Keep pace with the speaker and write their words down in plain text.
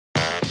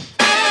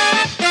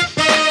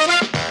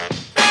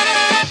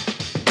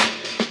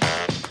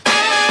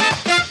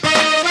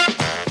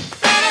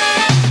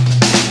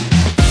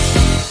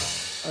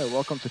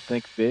to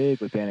Think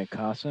Big with Dan and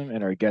Qasim,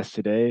 and our guest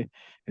today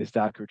is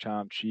Dr.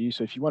 Tom Chi.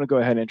 So if you want to go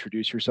ahead and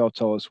introduce yourself,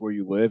 tell us where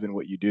you live and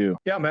what you do.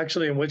 Yeah, I'm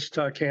actually in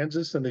Wichita,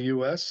 Kansas, in the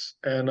US,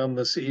 and I'm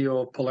the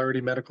CEO of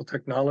Polarity Medical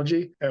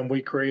Technology. And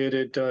we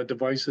created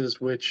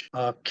devices which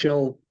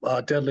kill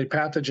deadly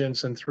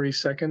pathogens in 3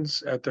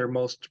 seconds at their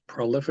most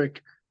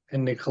prolific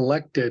and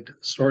neglected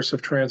source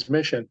of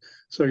transmission.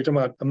 So you're talking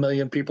about 1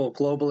 million people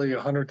globally,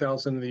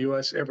 100,000 in the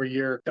US every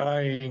year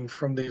dying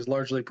from these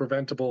largely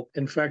preventable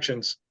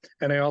infections.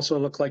 And I also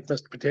look like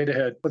Mr. Potato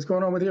Head. What's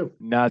going on with you?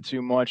 Not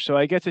too much. So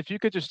I guess if you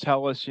could just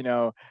tell us,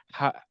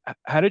 how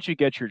how did you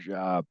get your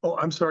job? Oh,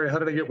 I'm sorry. How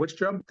did I get which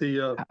job?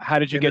 How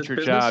did you In get this your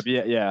job?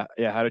 business?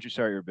 Yeah. How did you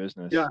start your Yeah,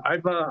 business?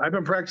 I've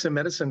been practicing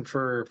medicine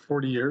for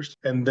 40 years,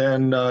 and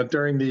then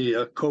during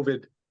the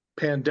COVID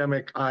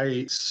pandemic,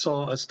 I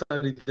saw a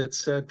study that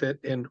said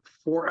that in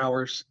 4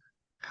 hours,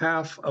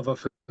 half of a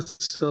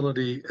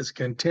facility is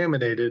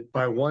contaminated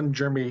by one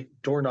germy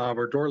doorknob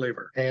or door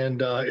lever,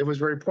 and it was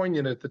very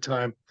poignant at the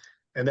time.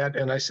 And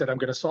I said I'm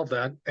going to solve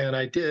that, and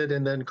I did.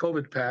 And then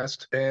COVID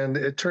passed, and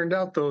it turned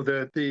out though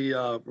that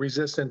the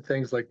resistant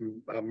things like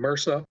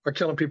MRSA are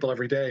killing people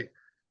every day,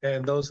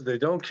 and those that they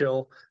don't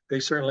kill, they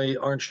certainly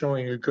aren't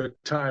showing a good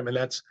time, and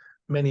that's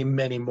many,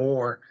 many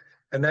more.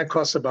 And that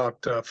costs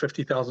about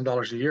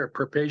 $50,000 a year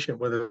per patient,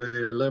 whether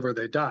they live or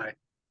they die.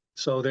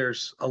 So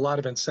there's a lot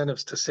of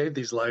incentives to save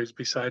these lives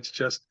besides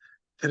just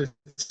that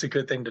it's a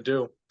good thing to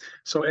do.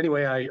 So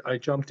anyway, I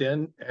jumped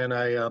in and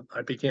I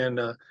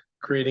began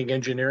creating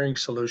engineering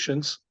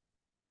solutions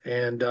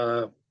and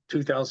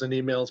 2,000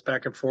 emails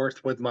back and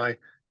forth with my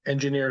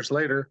engineers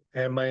later.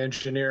 And my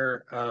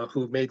engineer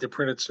who made the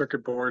printed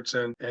circuit boards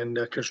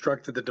and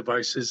constructed the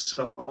devices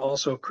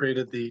also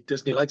created the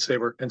Disney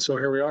lightsaber. And so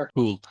here we are.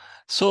 Cool.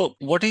 So,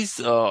 what is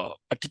a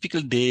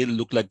typical day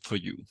look like for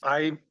you?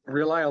 I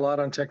rely a lot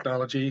on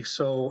technology.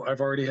 So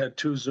I've already had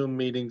 2 Zoom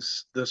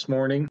meetings this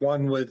morning,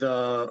 one with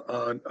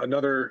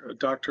another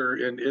doctor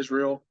in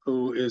Israel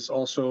who is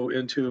also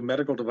into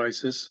medical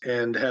devices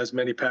and has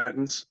many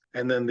patents.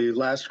 And then the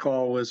last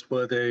call was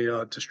with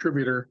a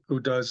distributor who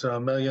does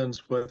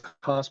millions with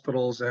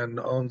hospitals and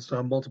owns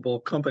multiple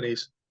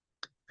companies.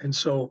 And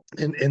so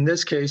in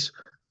this case,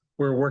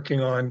 we're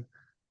working on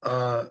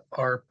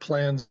our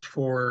plans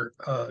for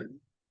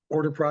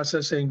order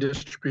processing,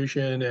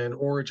 distribution, and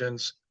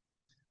origins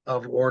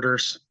of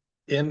orders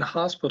in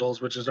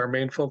hospitals, which is our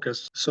main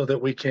focus, so that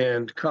we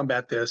can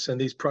combat this. And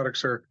these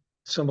products are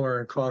similar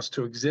in cost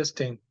to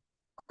existing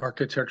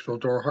architectural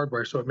door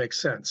hardware, so it makes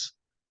sense.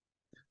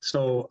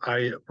 So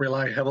I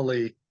rely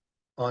heavily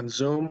on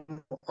Zoom,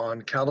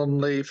 on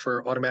Calendly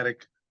for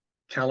automatic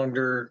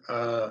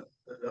calendar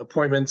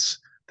appointments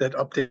that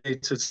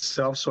updates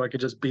itself so I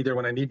could just be there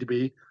when I need to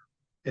be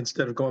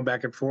instead of going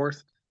back and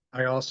forth.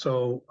 I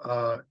also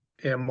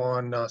am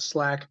on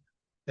Slack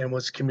and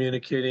was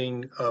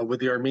communicating with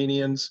the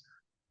Armenians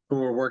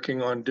who are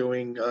working on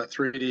doing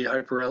 3D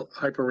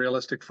hyper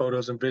realistic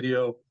photos and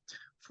video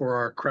for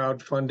our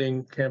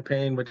crowdfunding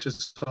campaign, which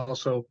is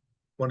also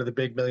one of the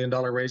big $1 million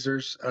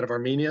raisers out of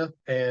Armenia.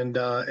 And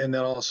then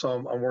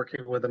also I'm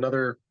working with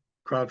another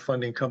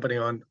crowdfunding company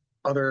on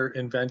other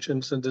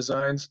inventions and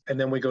designs. And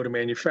then we go to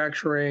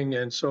manufacturing.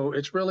 And so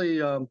it's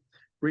really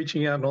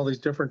reaching out in all these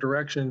different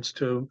directions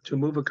to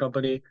move a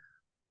company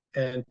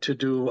and to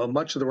do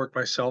much of the work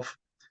myself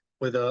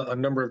with a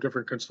number of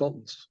different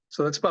consultants.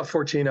 So that's about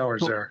 14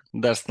 hours there.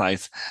 That's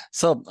nice.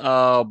 So,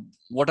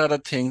 what are the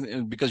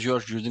things, because you're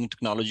using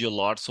technology a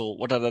lot, so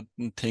what are the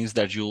things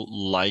that you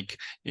like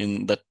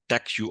in the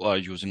tech you are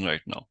using right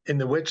now? In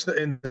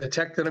the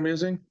tech that I'm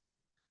using?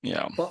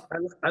 Yeah. Well,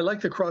 I like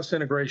the cross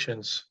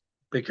integrations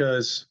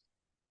because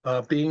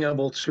being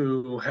able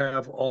to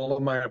have all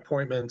of my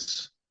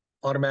appointments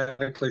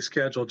automatically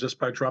scheduled just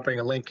by dropping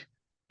a link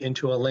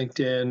into a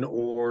LinkedIn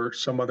or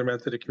some other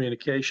method of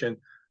communication.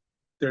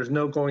 There's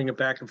no going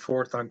back and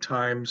forth on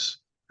times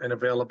and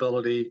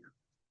availability.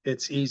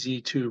 It's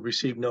easy to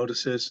receive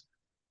notices.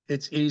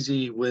 It's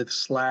easy with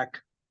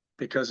Slack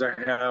because I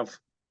have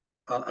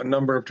a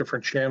number of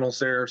different channels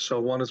there.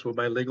 So one is with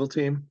my legal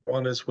team.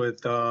 One is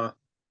with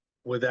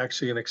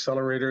actually an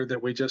accelerator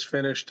that we just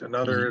finished.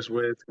 Another is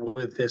with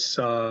this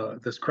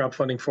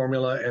crowdfunding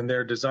formula and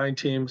their design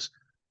teams.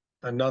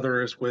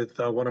 Another is with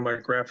one of my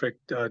graphic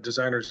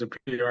designers and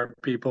PR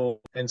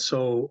people. And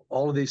so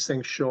all of these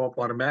things show up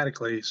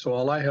automatically. So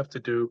all I have to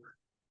do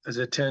is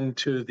attend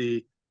to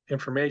the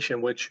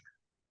information, which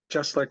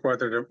just like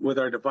with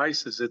our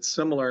devices, it's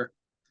similar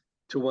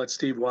to what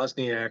Steve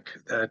Wozniak,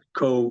 that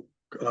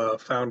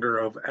co-founder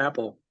of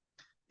Apple,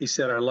 he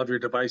said, I love your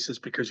devices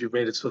because you've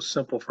made it so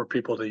simple for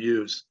people to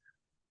use.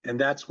 And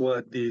that's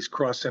what these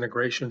cross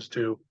integrations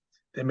do.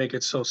 They make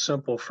it so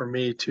simple for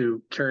me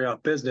to carry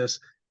out business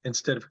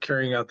instead of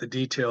carrying out the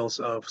details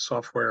of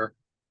software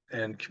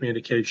and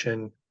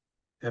communication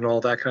and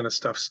all that kind of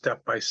stuff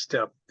step by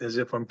step, as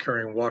if I'm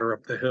carrying water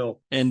up the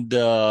hill. And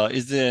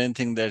is there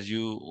anything that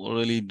you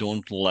really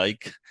don't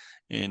like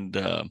and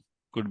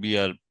could be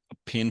a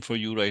pain for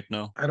you right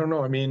now? I don't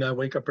know. I mean, I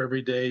wake up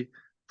every day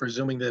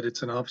presuming that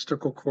it's an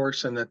obstacle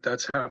course and that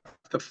that's half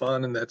the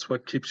fun and that's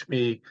what keeps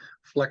me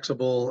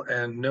flexible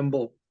and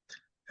nimble.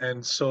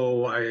 And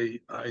so I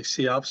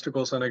see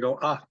obstacles and I go,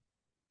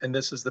 and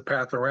this is the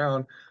path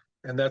around.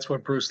 And that's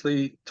what Bruce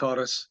Lee taught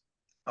us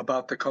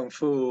about the Kung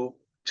Fu,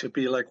 to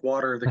be like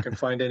water that can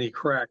find any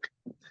crack.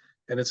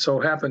 And it so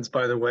happens,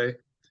 by the way,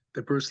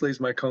 that Bruce Lee's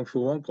my Kung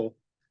Fu uncle,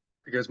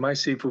 because my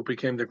Sifu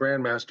became the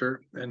Grandmaster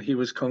and he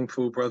was Kung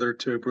Fu brother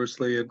to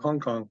Bruce Lee in Hong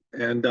Kong.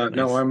 And now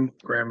Nice. I'm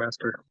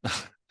Grandmaster.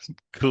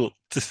 Cool.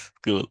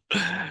 Cool.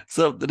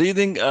 So do you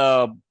think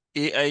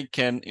AI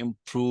can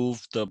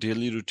improve the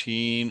daily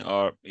routine,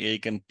 or AI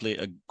can play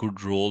a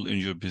good role in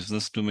your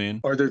business domain?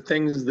 Are there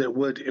things that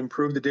would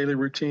improve the daily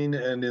routine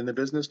and in the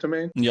business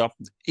domain? Yeah,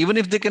 even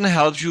if they can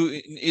help you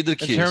in either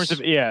In terms of,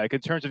 case. yeah, like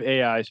in terms of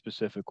AI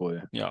specifically.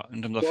 Yeah,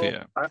 in terms of Well,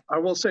 AI. I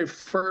will say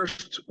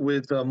first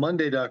with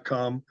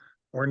Monday.com,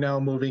 we're now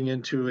moving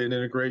into an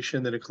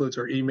integration that includes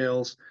our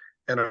emails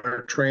and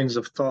our trains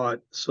of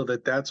thought, so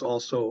that that's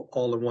also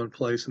all in one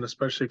place, and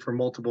especially for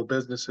multiple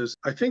businesses.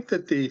 I think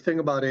that the thing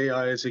about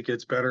AI, as it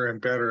gets better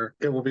and better,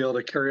 it will be able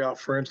to carry out,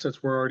 for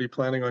instance, we're already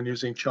planning on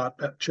using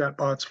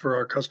chatbots for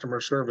our customer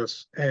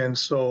service. And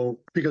so,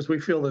 because we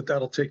feel that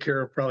that'll take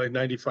care of probably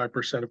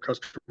 95% of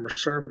customer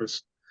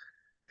service.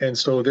 And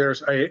so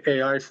there's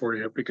AI for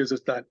you, because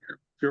it's not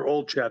your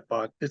old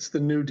chatbot. It's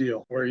the new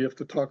deal where you have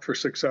to talk for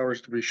 6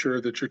 hours to be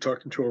sure that you're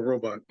talking to a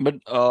robot. But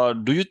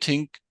do you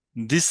think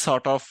this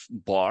sort of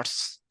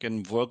bots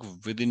can work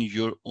within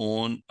your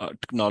own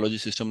technology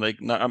system? Like,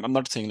 I'm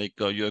not saying like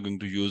you are going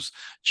to use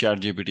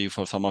ChatGPT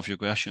for some of your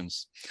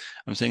questions.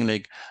 I'm saying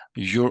like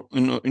your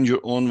in your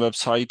own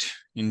website,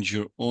 in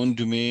your own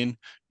domain.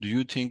 Do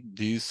you think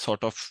these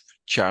sort of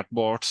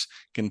chatbots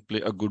can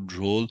play a good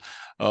role?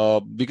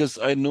 Because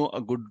I know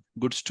a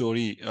good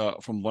story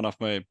from one of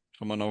my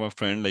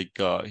friend. Like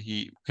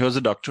he was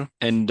a doctor,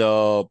 and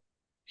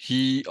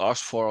he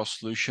asked for a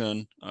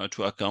solution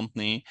to a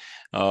company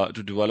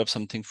to develop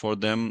something for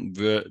them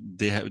where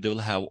they will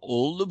have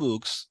all the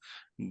books.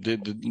 They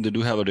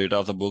do have a data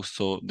of the books,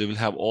 so they will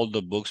have all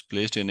the books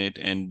placed in it,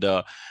 and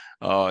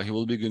he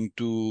will be going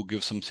to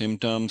give some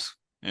symptoms,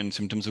 and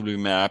symptoms will be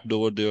mapped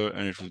over there,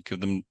 and it will give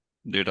them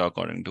data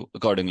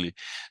accordingly.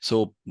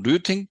 So do you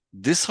think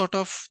this sort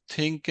of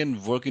thing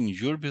can work in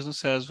your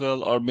business as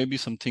well, or maybe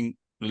something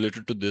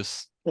related to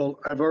this?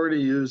 Well, I've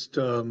already used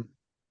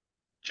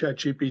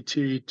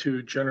ChatGPT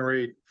to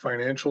generate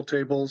financial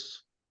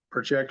tables,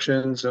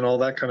 projections, and all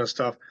that kind of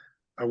stuff.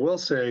 I will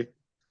say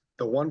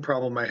the one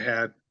problem I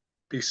had,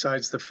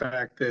 besides the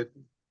fact that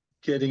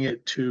getting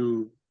it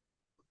to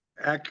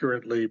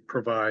accurately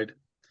provide,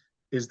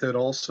 is that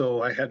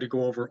also I had to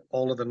go over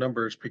all of the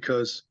numbers,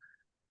 because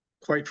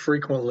quite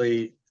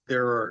frequently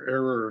there are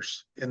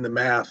errors in the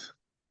math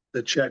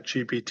that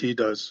ChatGPT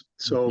does.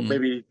 So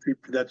maybe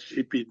that's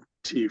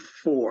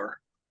GPT-4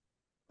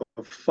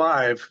 of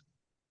 5,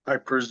 I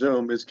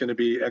presume, is going to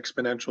be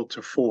exponential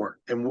to 4,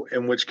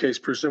 in which case,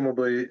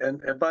 presumably,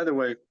 and by the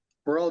way,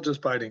 we're all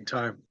just biding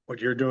time. What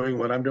you're doing,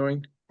 what I'm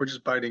doing, we're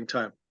just biding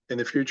time. In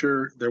the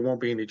future, there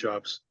won't be any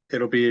jobs.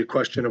 It'll be a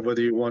question of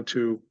whether you want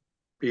to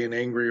be an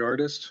angry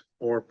artist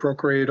or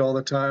procreate all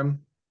the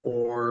time,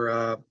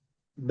 or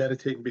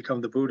meditate and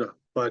become the Buddha.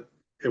 But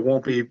it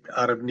won't be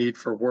out of need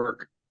for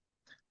work.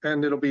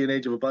 And it'll be an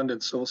age of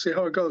abundance. So we'll see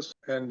how it goes,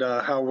 and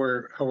how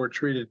we're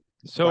treated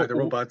by So, the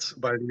robots,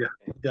 by the,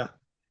 yeah.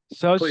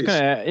 so I was just Please.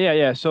 gonna, yeah,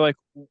 yeah. So like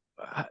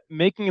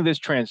making this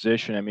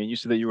transition, I mean, you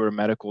said that you were a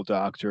medical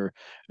doctor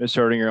and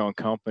starting your own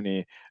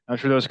company. I'm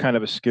sure that was kind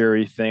of a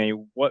scary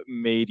thing. What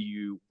made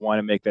you want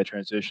to make that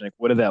transition? Like,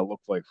 what did that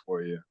look like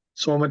for you?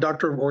 So I'm a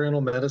doctor of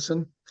Oriental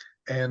medicine,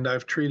 and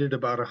I've treated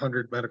about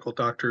 100 medical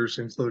doctors,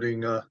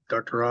 including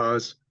Dr.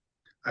 Oz.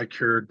 I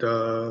cured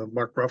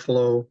Mark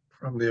Ruffalo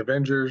from the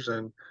Avengers,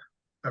 and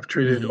I've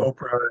treated Hmm.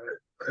 Oprah,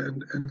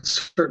 and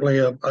certainly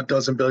a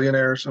dozen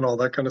billionaires and all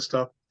that kind of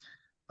stuff.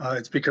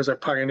 It's because I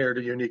pioneered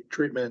a unique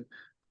treatment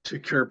to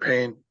cure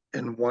pain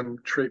in one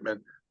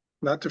treatment,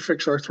 not to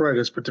fix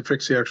arthritis, but to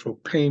fix the actual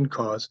pain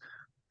cause.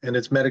 And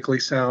it's medically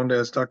sound,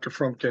 as Dr.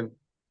 Frumpkin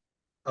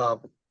uh,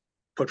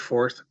 put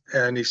forth,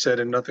 and he said,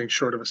 and nothing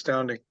short of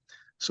astounding.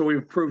 So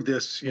we've proved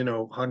this,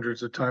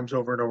 hundreds of times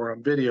over and over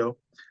on video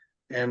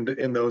and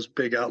in those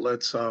big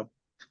outlets.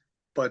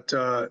 But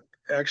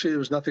actually, there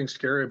was nothing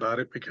scary about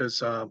it,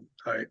 because I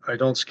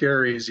don't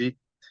scare easy,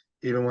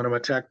 even when I'm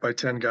attacked by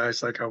 10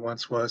 guys like I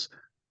once was.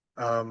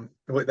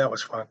 That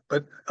was fun.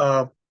 But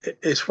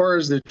as far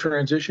as the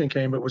transition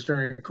came, it was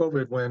during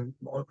COVID, when,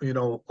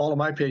 all of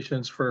my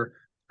patients for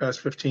the past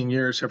 15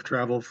 years have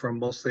traveled from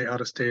mostly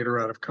out of state or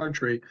out of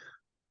country.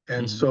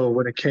 And Hmm. so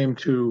when it came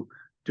to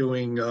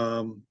doing,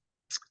 what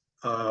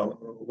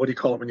do you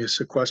call it when you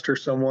sequester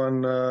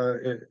someone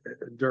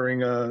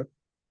during a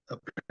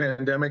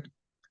pandemic,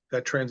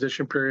 that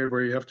transition period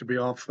where you have to be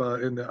off I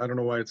don't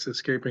know why it's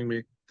escaping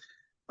me.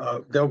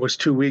 That was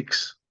 2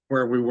 weeks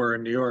where we were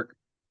in New York,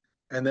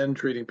 and then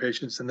treating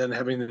patients, and then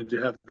having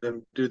to have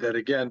them do that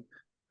again.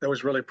 That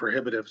was really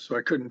prohibitive. So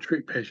I couldn't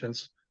treat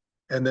patients.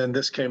 And then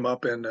this came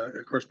up, and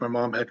of course, my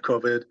mom had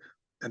COVID.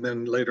 and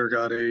then later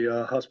got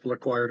a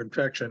hospital-acquired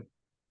infection,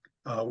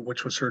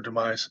 which was her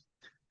demise.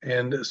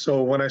 And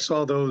so when I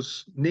saw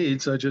those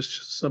needs, I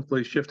just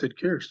simply shifted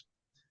gears.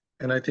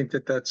 And I think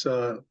that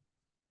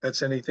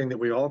that's anything that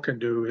we all can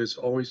do, is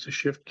always to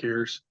shift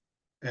gears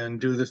and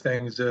do the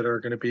things that are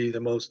going to be the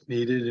most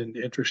needed and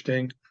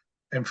interesting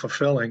and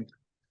fulfilling.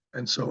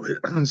 And so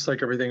it's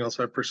like everything else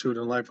I've pursued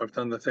in life. I've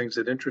done the things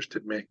that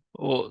interested me.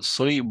 Oh,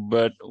 sorry,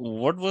 but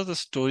what was the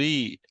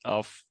story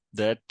of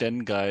that 10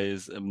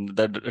 guys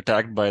that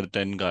attacked by the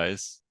 10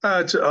 guys?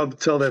 I'll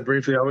tell that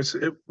briefly.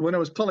 When I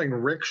was pulling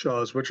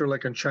rickshaws, which are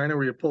like in China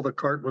where you pull the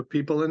cart with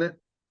people in it.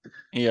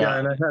 Yeah, Yeah.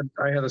 and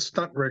I had a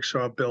stunt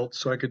rickshaw built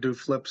so I could do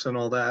flips and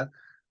all that.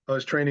 I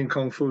was training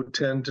Kung Fu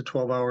 10 to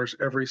 12 hours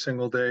every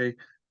single day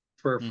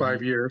for Hmm.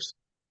 5 years.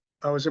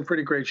 I was in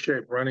pretty great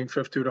shape, running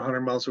 50 to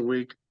 100 miles a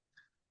week.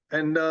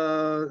 And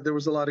there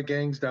was a lot of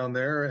gangs down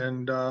there.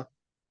 And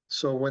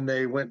so when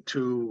they went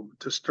to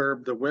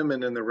disturb the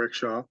women in the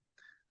rickshaw,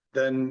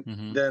 then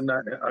Hmm. then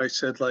I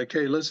said, like,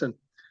 hey, listen,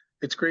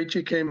 it's great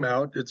you came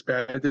out. It's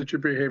bad that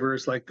your behavior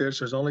is like this.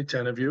 There's only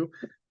 10 of you,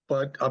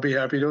 but I'll be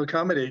happy to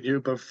accommodate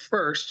you. But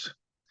first,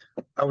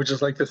 I would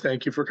just like to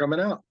thank you for coming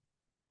out.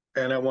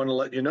 And I want to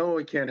let you know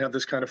we can't have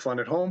this kind of fun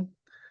at home.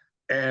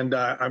 And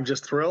I'm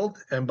just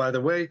thrilled. And by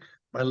the way,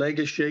 my leg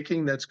is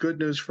shaking. That's good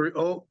news for you.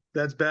 Oh,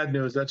 that's bad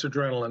news. That's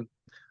adrenaline.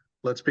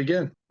 Let's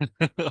begin.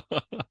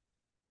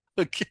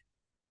 Okay,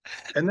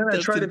 And then I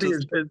that's try to be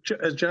interesting.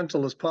 as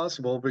gentle as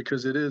possible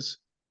because it is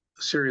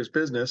serious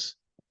business.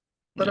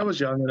 But I Yeah. was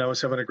young and I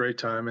was having a great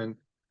time. And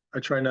I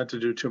try not to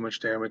do too much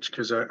damage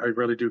because I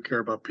really do care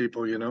about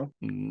people, you know?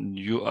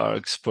 You are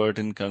expert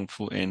in Kung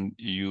Fu and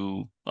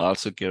you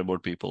also care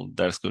about people.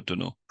 That's good to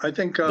know. I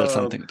think That's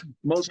something.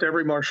 most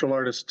every martial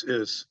artist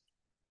is.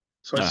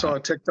 So I Uh-huh. saw a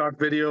TikTok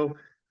video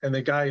and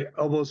the guy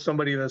elbows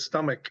somebody in the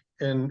stomach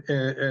and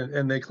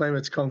they claim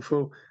it's Kung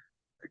Fu.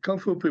 Kung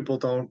Fu people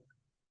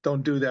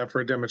don't do that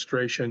for a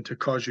demonstration to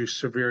cause you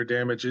severe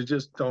damage. You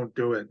just don't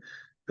do it.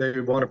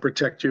 They want to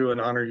protect you and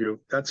honor you.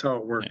 That's how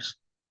it Yeah. works.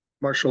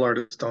 Martial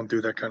artists don't do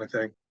that kind of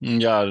thing.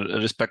 Yeah,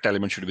 respect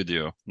element should be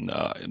there.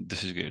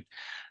 This is good.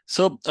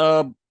 So,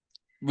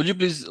 will you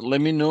please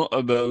let me know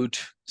about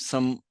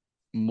some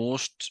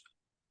most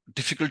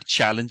difficult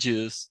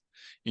challenges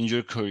in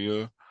your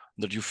career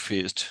that you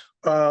faced?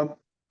 Um,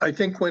 I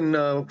think when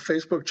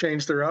Facebook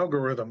changed their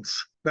algorithms,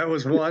 that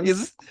was one.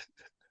 Is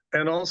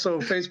And also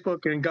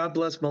Facebook, and God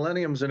bless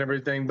millenniums and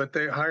everything, but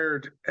they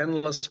hired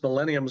endless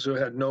millenniums who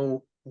had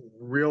no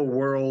real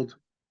world,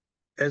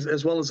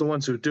 as well as the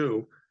ones who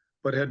do,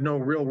 but had no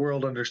real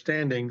world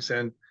understandings.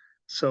 And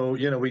so,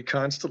 we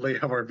constantly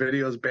have our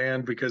videos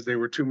banned because they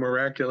were too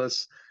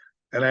miraculous.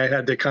 And I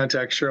had to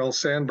contact Sheryl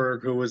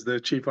Sandberg, who was the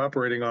chief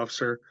operating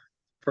officer,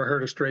 for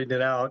her to straighten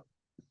it out.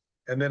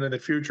 And then in the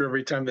future,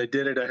 every time they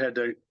did it, I had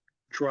to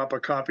drop a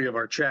copy of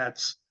our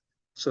chats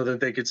so that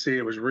they could see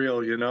it was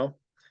real.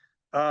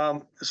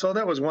 So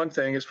that was one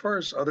thing. As far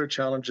as other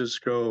challenges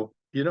go,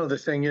 the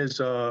thing is,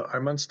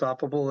 I'm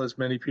unstoppable, as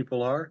many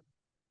people are,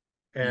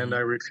 and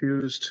I Mhm.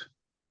 refused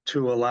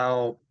to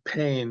allow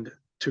pain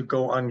to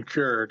go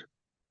uncured.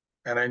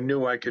 And I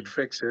knew I could Mhm.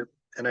 fix it,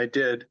 and I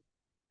did,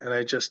 and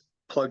I just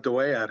plugged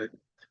away at it.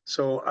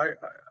 So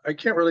I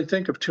can't really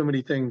think of too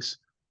many things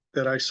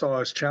that I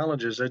saw as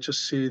challenges. I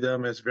just see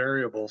them as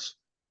variables.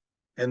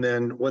 And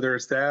then whether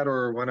it's that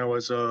or when I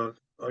was a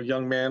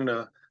young man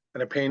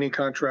and a painting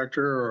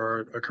contractor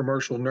or a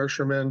commercial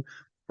nurseryman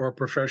or a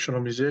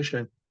professional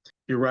musician,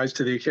 you rise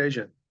to the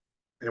occasion.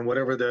 And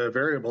whatever the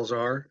variables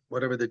are,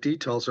 whatever the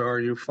details are,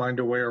 you find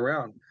a way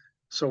around.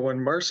 So when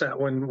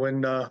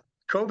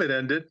COVID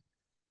ended,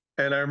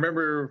 and I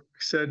remember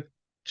said,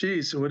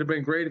 geez, it would have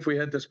been great if we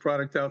had this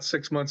product out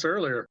 6 months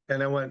earlier.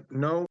 And I went,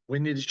 no, we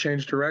need to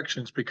change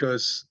directions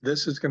because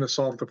this is going to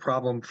solve the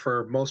problem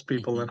for most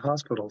people in Mhm.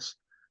 hospitals.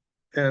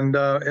 And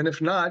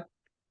if not,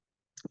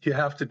 you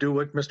have to do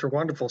what Mr.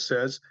 Wonderful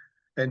says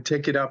and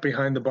take it out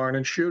behind the barn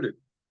and shoot it.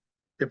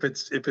 If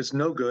it's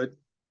no good,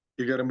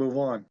 you got to move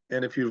on.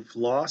 And if you've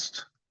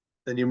lost,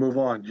 then you move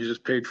on. You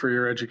just paid for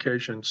your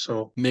education.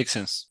 So Makes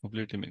sense.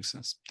 Completely makes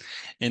sense.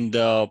 And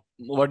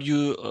what do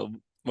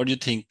you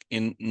think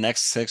in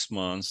next 6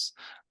 months?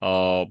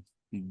 Uh,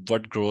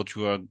 what growth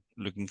you are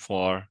looking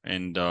for,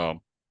 and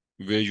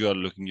where you are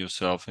looking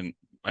yourself, and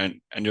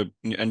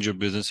your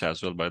business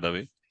as well, by the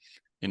way,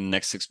 in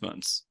next 6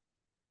 months.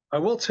 I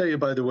will tell you,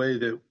 by the way,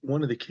 that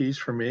one of the keys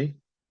for me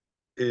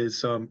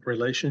is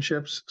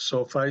relationships.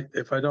 So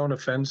if I don't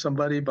offend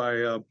somebody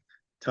by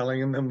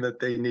telling them that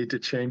they need to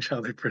change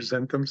how they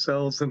present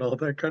themselves and all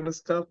that kind of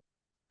stuff,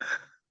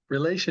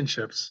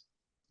 relationships,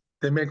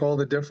 they make all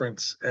the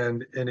difference,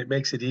 and it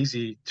makes it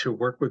easy to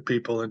work with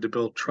people and to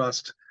build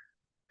trust,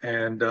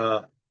 and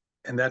uh,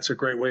 and that's a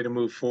great way to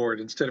move forward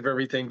instead of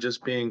everything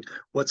just being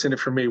what's in it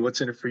for me,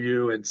 what's in it for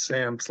you, and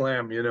Sam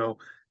Slam,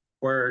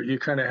 where you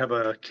kind of have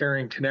a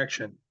caring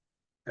connection,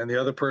 and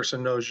the other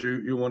person knows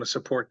you want to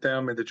support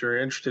them and that you're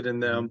interested in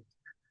Mhm. them,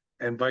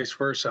 and vice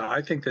versa.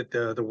 I think that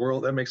the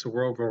world that makes the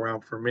world go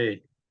round for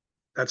me.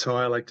 That's how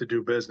I like to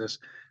do business.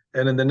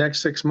 And in the next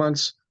 6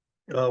 months,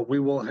 we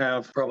will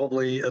have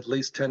probably at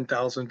least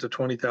 10,000 to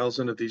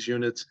 20,000 of these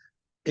units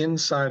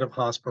inside of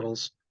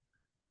hospitals.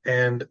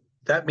 And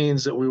that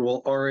means that we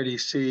will already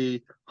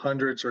see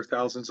hundreds or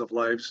thousands of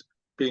lives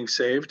being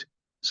saved.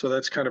 So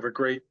that's kind of a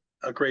great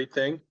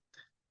thing.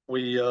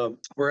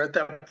 We're at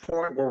that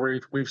point where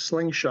we've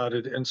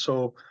slingshotted, and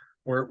so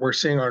we're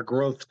seeing our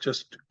growth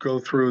just go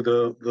through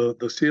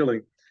the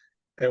ceiling.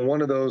 And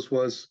one of those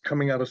was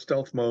coming out of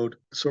stealth mode.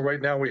 So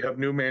right now we have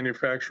new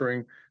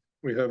manufacturing,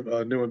 we have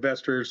new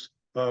investors,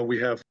 we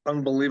have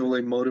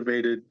unbelievably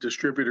motivated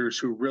distributors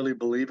who really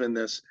believe in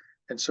this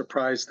and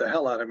surprised the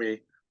hell out of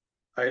me.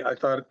 I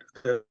thought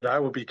that I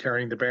would be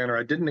carrying the banner.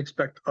 I didn't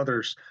expect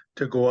others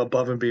to go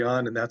above and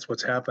beyond, and that's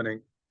what's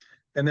happening.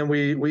 And then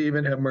we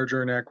even have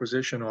merger and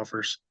acquisition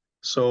offers.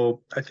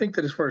 So I think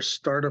that as far as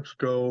startups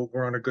go,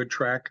 we're on a good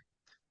track.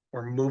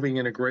 We're moving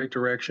in a great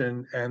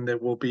direction, and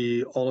that will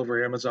be all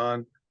over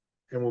Amazon,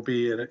 and will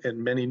be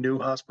in many new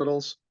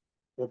hospitals.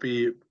 Will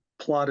be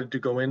plotted to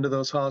go into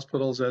those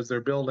hospitals as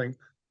they're building.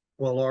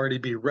 Will already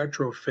be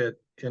retrofit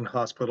in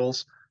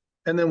hospitals,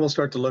 and then we'll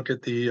start to look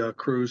at the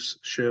cruise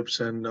ships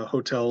and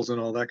hotels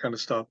and all that kind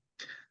of stuff.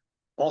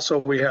 Also,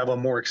 we have a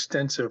more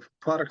extensive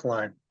product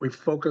line. We've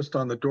focused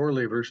on the door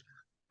levers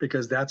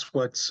because that's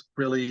what's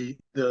really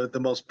the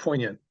most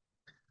poignant.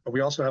 But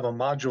we also have a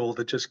module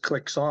that just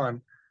clicks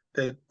on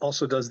that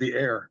also does the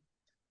air.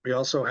 We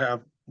also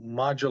have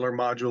modular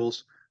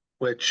modules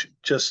which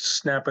just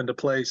snap into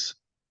place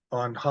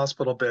on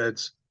hospital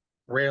beds,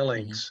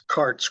 railings,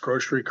 carts,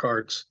 grocery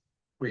carts.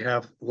 We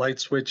have light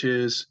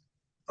switches,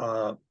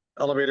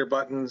 elevator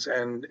buttons,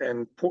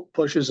 and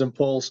pushes and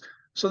pulls.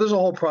 So there's a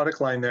whole product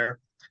line there.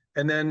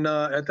 And then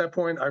at that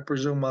point, I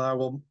presume I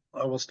will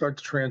start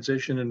to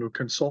transition into a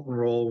consultant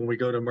role when we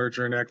go to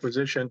merger and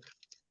acquisition,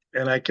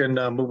 and I can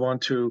move on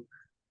to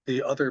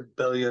the other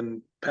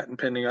billion patent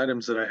pending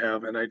items that I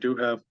have. And I do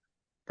have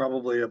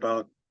probably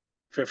about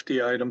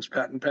 50 items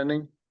patent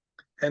pending.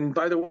 And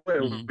by the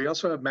way, we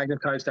also have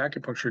magnetized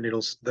acupuncture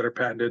needles that are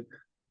patented,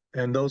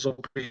 and those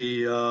will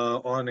be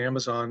on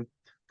Amazon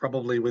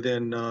probably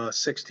within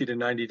 60 to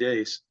 90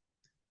 days.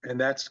 And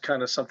that's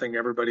kind of something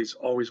everybody's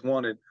always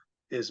wanted,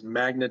 is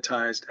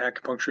magnetized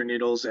acupuncture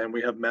needles, and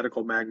we have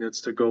medical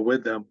magnets to go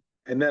with them.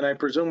 And then I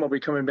presume I'll be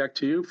coming back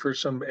to you for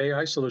some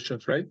AI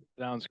solutions, right?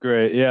 Sounds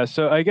great. Yeah.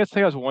 So I guess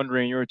I was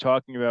wondering, you were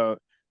talking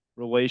about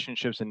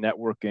relationships and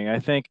networking. I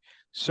think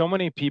so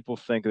many people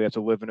think they have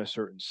to live in a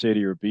certain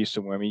city or be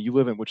somewhere. I mean, you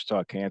live in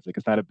Wichita, Kansas. Like,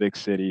 it's not a big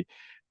city.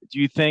 Do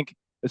you think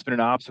it's been an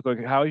obstacle?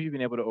 Like, how have you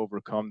been able to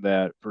overcome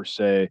that, per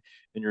se,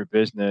 in your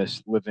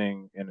business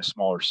living in a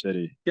smaller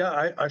city?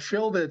 Yeah, I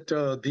feel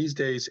that these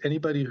days,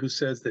 anybody who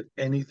says that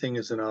anything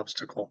is an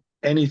obstacle,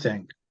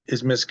 anything,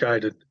 is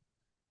misguided.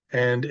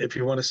 And if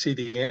you want to see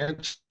the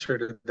answer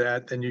to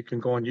that, then you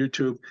can go on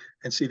YouTube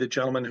and see the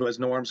gentleman who has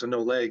no arms and no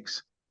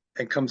legs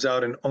and comes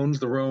out and owns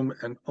the room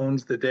and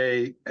owns the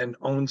day and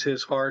owns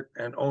his heart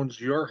and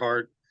owns your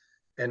heart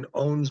and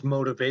owns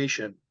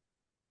motivation.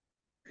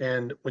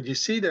 And when you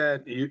see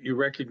that, you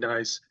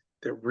recognize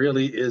there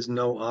really is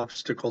no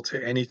obstacle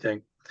to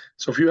anything.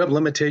 So if you have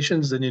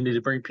limitations, then you need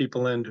to bring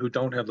people in who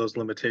don't have those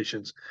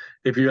limitations.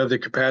 If you have the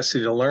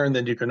capacity to learn,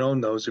 then you can own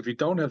those. If you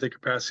don't have the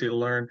capacity to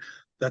learn,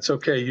 that's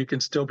okay. You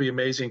can still be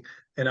amazing.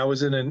 And I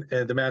was in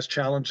the Mass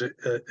Challenge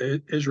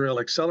Israel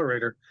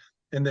Accelerator,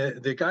 and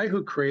the guy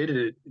who created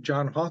it,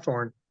 John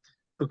Hawthorne,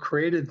 who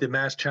created the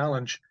Mass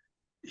Challenge,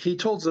 he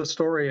told the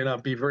story, and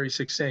I'll be very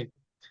succinct,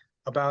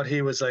 about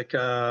he was like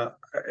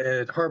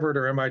at Harvard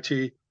or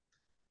MIT,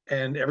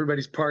 and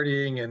everybody's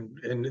partying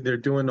and they're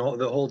doing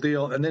the whole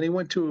deal. And then he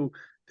went to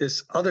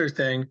this other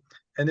thing,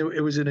 and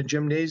it was in a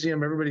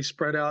gymnasium. Everybody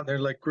spread out, and they're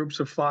like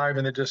groups of five,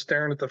 and they're just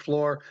staring at the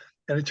floor.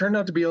 And it turned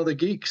out to be all the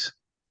geeks.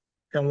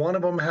 And one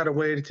of them had a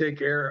way to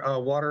take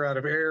water out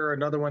of air.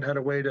 Another one had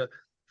a way to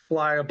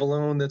fly a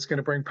balloon that's going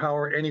to bring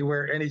power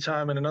anywhere,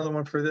 anytime, and another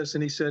one for this.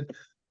 And he said,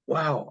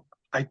 "Wow,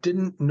 I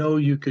didn't know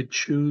you could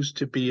choose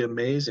to be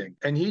amazing."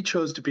 And he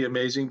chose to be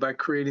amazing by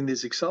creating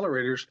these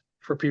accelerators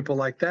for people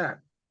like that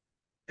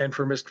and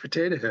for Mr.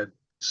 Potato Head.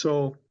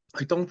 So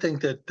I don't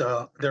think that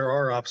there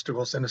are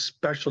obstacles, and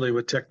especially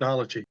with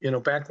technology. You know,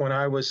 back when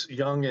I was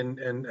young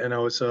and I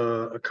was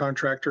a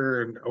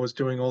contractor and I was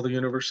doing all the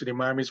University of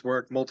Miami's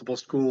work, multiple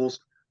schools,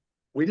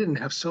 we didn't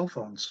have cell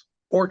phones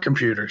or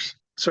computers.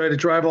 So I had to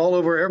drive all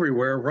over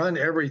everywhere, run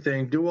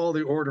everything, do all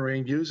the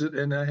ordering, use it,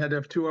 and I had to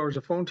have 2 hours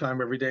of phone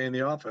time every day in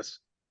the office.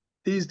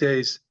 These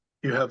days,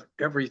 you have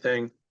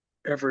everything,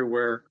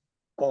 everywhere,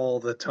 all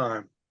the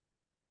time.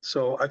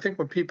 So I think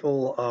when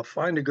people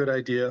find a good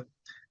idea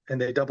and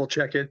they double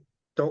check it,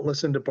 don't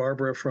listen to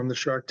Barbara from the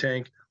Shark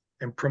Tank,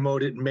 and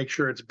promote it and make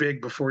sure it's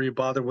big before you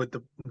bother with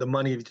the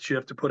money that you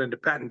have to put into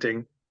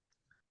patenting,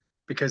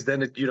 because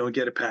then you don't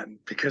get a patent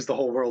because the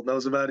whole world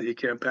knows about it. You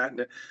can't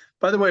patent it.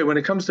 By the way, when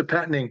it comes to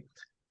patenting,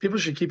 people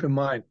should keep in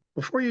mind,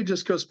 before you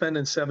just go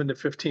spending 7 to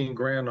 15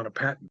 grand on a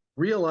patent,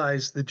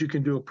 realize that you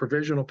can do a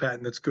provisional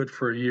patent that's good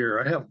for a year.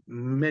 I have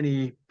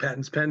many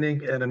patents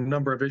pending and a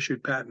number of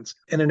issued patents.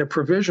 And in a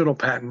provisional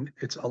patent,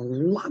 it's a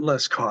lot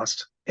less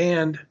cost,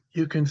 and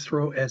you can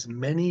throw as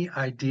many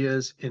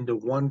ideas into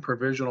one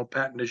provisional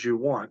patent as you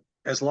want,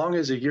 as long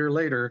as a year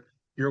later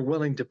you're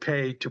willing to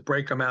pay to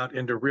break them out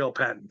into real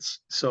patents.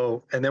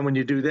 So, and then when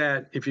you do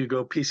that, if you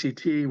go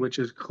PCT, which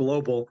is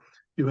global,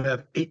 you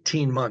have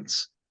 18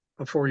 months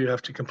before you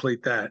have to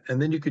complete that.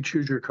 And then you could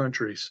choose your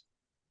countries.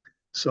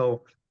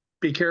 So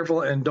be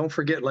careful and don't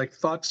forget, like,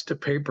 thoughts to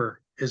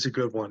paper is a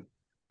good one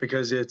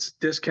because it's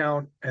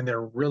discount and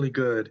they're really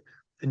good.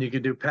 And you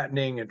can do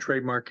patenting and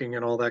trademarking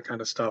and all that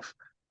kind of stuff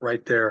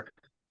right there.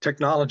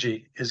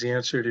 Technology is the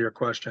answer to your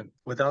question.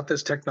 Without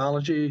this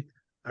technology,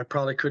 I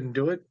probably couldn't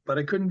do it, but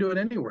I couldn't do it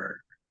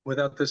anywhere.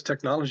 Without this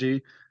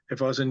technology,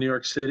 if I was in New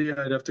York City,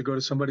 I'd have to go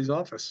to somebody's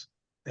office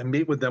and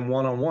meet with them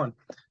one-on-one.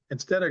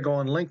 Instead, I go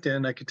on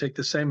LinkedIn. I could take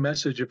the same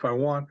message if I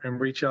want and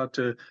reach out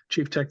to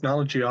chief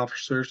technology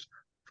officers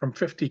from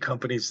 50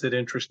 companies that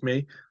interest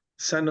me,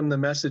 send them the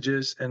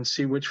messages and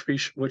see which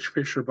fish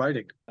are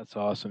biting. That's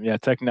awesome. Yeah,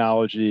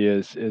 technology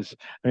is.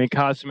 I mean,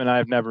 Qasim and I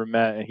have never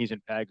met, and he's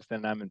in Pakistan,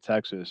 and I'm in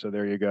Texas. So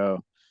there you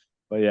go.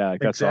 But yeah,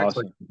 that's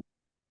Exactly. awesome.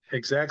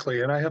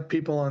 Exactly. And I have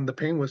people on the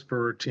Pain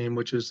Whisperer team,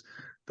 which is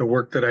the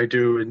work that I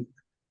do.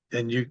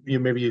 And you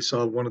maybe you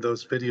saw one of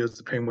those videos,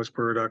 the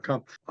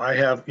painwhisperer.com. I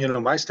have,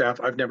 my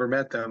staff, I've never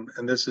met them.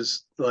 And this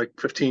is like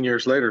 15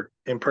 years later.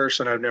 In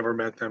person, I've never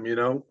met them.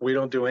 We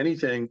don't do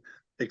anything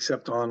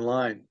except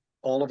online.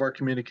 All of our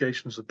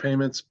communications with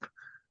payments,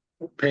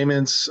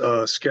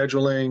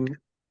 scheduling,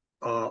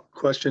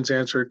 questions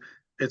answered,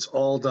 it's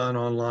all done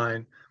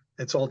online.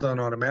 It's all done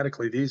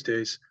automatically these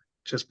days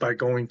just by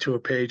going to a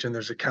page and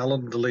there's a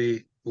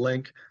Calendly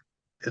link.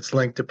 It's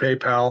linked to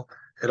PayPal.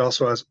 It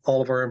also has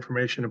all of our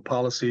information and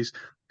policies.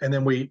 And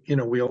then we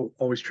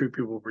always treat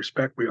people with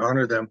respect. We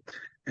honor them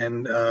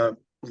and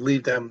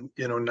leave them,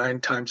 9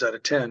 times out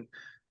of 10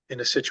 in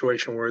a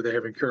situation where they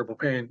have incurable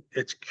pain.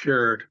 It's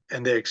cured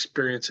and they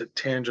experience it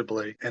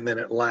tangibly and then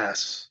it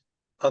lasts.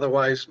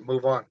 Otherwise,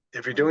 move on.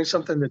 If you're doing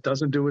something that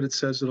doesn't do what it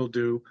says it'll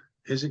do,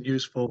 isn't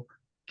useful,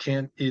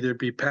 can't either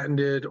be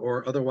patented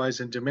or otherwise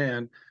in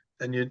demand,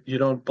 then you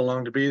don't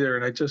belong to be there.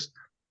 And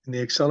in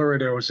the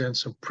accelerator I was in,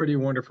 some pretty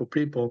wonderful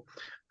people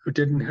who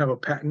didn't have a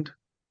patent,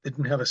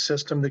 didn't have a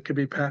system that could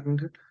be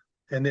patented,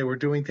 and they were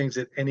doing things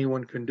that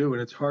anyone can do.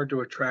 And it's hard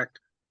to attract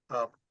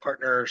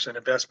partners and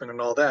investment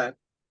and all that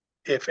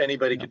if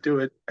anybody could do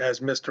it. As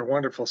Mr.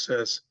 Wonderful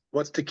says,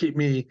 what's to keep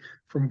me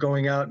from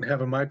going out and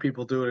having my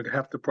people do it at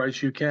half the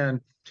price you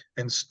can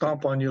and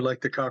stomp on you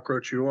like the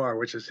cockroach you are,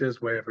 which is his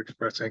way of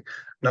expressing,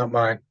 not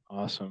mine.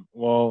 Awesome.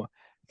 Well,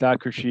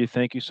 Dr. Shi,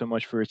 thank you so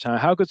much for your time.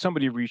 How could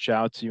somebody reach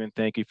out to you and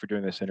thank you for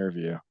doing this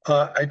interview?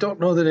 I don't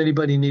know that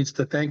anybody needs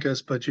to thank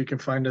us, but you can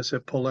find us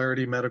at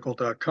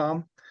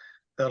polaritymedical.com.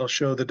 That'll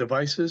show the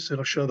devices.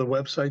 It'll show the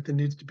website that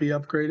needs to be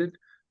upgraded,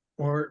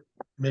 or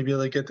maybe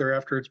they get there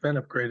after it's been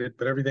upgraded,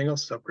 but everything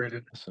else is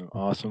upgraded. Awesome.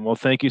 Awesome. Well,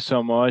 thank you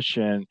so much.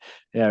 And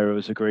yeah, it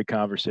was a great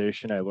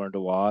conversation. I learned a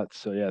lot.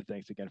 So yeah,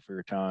 thanks again for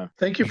your time.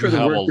 Thank you You for the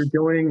have work all. you're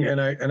doing.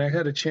 And I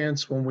had a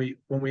chance when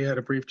we had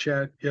a brief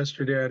chat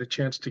yesterday, I had a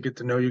chance to get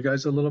to know you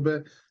guys a little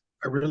bit.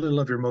 I really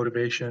love your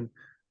motivation.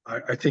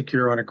 I think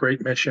you're on a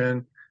great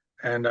mission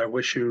and I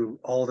wish you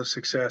all the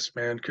success,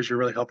 man, because you're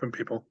really helping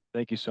people.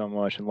 Thank you so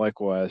much. And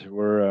likewise,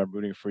 we're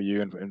rooting for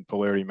you and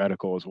Polarity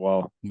Medical as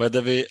well. By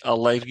the way, I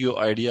like your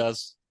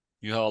ideas.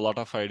 You have a lot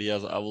of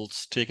ideas. I will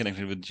stay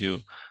connected with you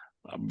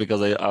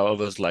because I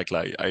always like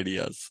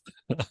ideas.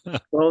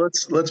 Well,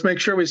 let's make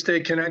sure we stay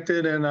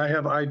connected. And I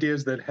have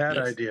ideas that had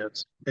Yes.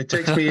 ideas. It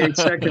takes me 8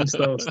 seconds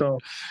though. So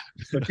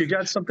if you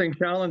got something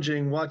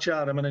challenging, watch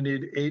out. I'm going to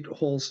need 8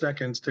 whole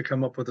seconds to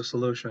come up with a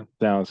solution.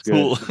 Sounds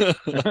Cool.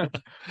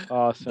 good.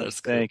 Awesome.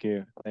 That's great. Thank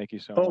you. Thank you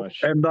so Oh, much.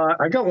 and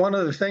I got one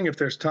other thing if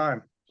there's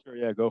time. Sure.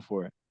 Yeah, go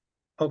for it.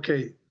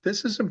 Okay,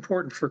 this is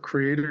important for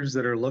creators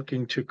that are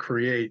looking to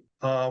create.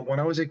 When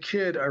I was a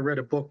kid, I read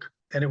a book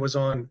and it was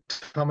on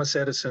Thomas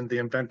Edison, the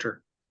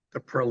inventor, the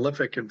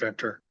prolific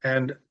inventor.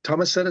 And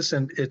Thomas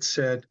Edison, it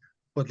said,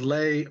 would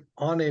lay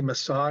on a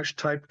massage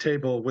type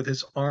table with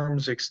his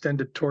arms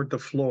extended toward the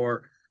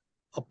floor,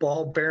 a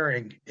ball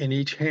bearing in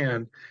each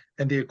hand,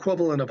 and the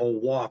equivalent of a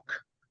wok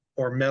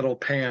or metal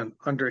pan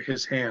under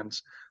his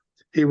hands.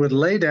 He would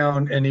lay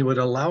down and he would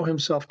allow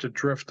himself to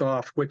drift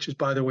off, which is,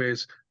 by the way,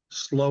 is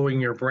slowing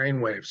your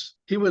brain waves.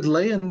 He would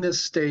lay in this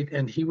state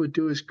and he would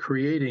do his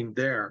creating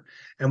there.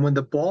 And when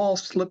the ball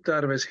slipped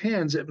out of his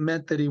hands, it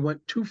meant that he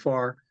went too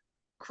far,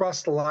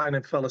 crossed the line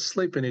and fell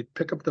asleep, and he'd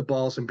pick up the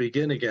balls and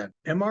begin again.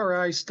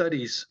 MRI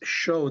studies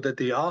show that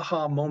the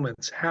aha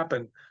moments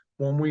happen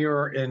when we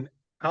are in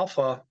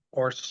alpha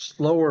or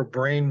slower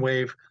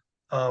brainwave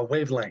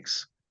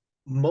wavelengths.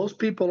 Most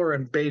people are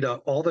in beta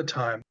all the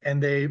time,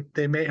 and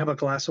they may have a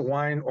glass of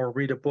wine or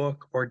read a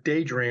book or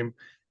daydream,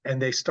 and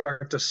they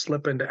start to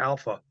slip into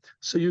alpha.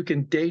 So you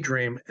can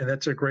daydream, and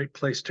that's a great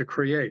place to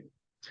create.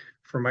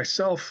 For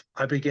myself,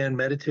 I began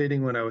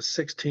meditating when I was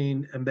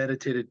 16 and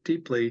meditated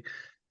deeply.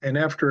 And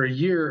after a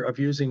year of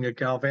using a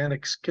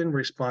galvanic skin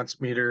response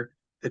meter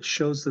that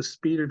shows the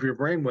speed of your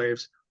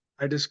brainwaves,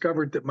 I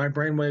discovered that my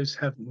brainwaves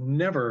have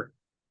never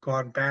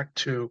gone back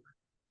to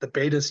the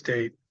beta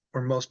state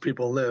where most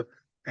people live.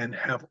 and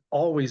have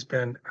always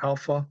been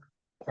alpha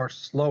or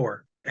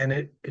slower. And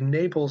it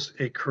enables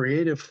a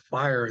creative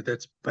fire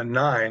that's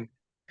benign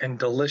and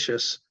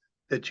delicious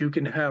that you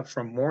can have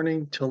from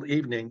morning till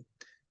evening.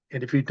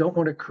 And if you don't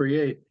want to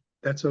create,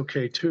 that's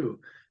okay too,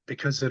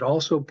 because it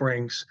also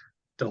brings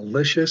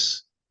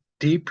delicious,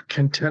 deep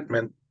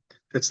contentment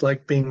that's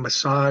like being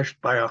massaged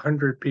by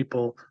 100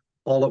 people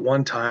all at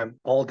one time,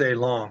 all day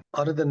long.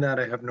 Other than that,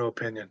 I have no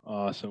opinion.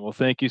 Awesome. Well,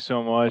 thank you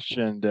so much.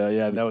 And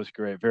yeah, that was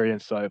great. Very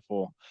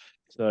insightful.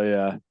 So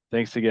yeah,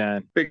 thanks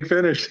again. Big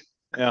finish.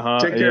 Uh-huh.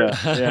 Take care.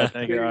 Yeah. Yeah.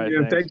 Thank you. All right.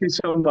 And Thanks. thank you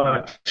so Uh,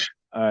 much.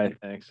 all right.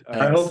 Thanks. All I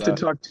right. hope Thanks.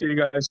 to talk to you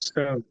guys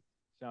soon.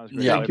 Sounds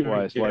great. Yeah. Thank you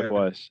Likewise. again.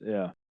 Likewise.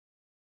 Yeah.